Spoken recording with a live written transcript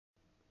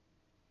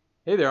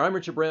Hey there, I'm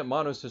Richard Brandt,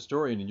 Monos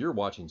Historian, and you're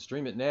watching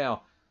Stream It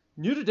Now.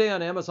 New today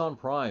on Amazon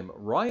Prime,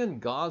 Ryan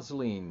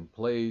Gosling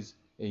plays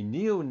a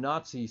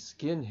neo-Nazi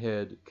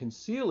skinhead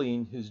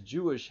concealing his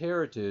Jewish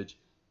heritage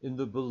in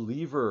The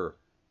Believer,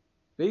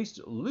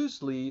 based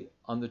loosely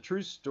on the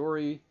true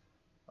story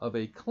of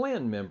a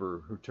Klan member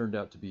who turned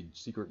out to be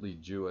secretly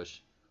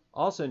Jewish.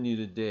 Also new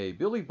today,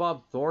 Billy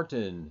Bob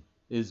Thornton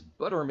is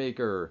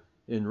Buttermaker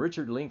in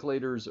Richard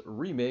Linklater's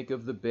remake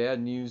of The Bad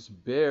News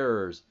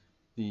Bears.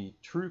 The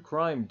true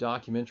crime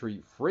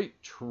documentary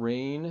Freight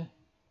Train.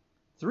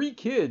 Three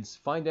kids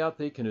find out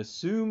they can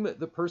assume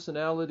the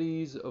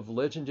personalities of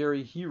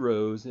legendary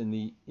heroes in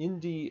the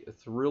indie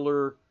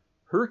thriller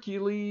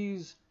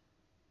Hercules,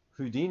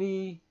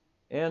 Houdini,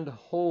 and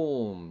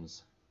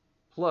Holmes.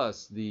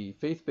 Plus, the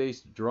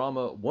faith-based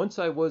drama Once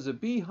I Was a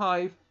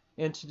Beehive,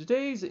 and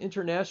today's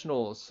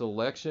international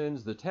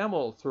selections, the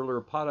Tamil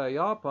thriller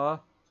Padayappa,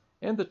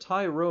 and the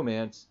Thai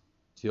romance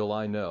Till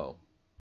I Know.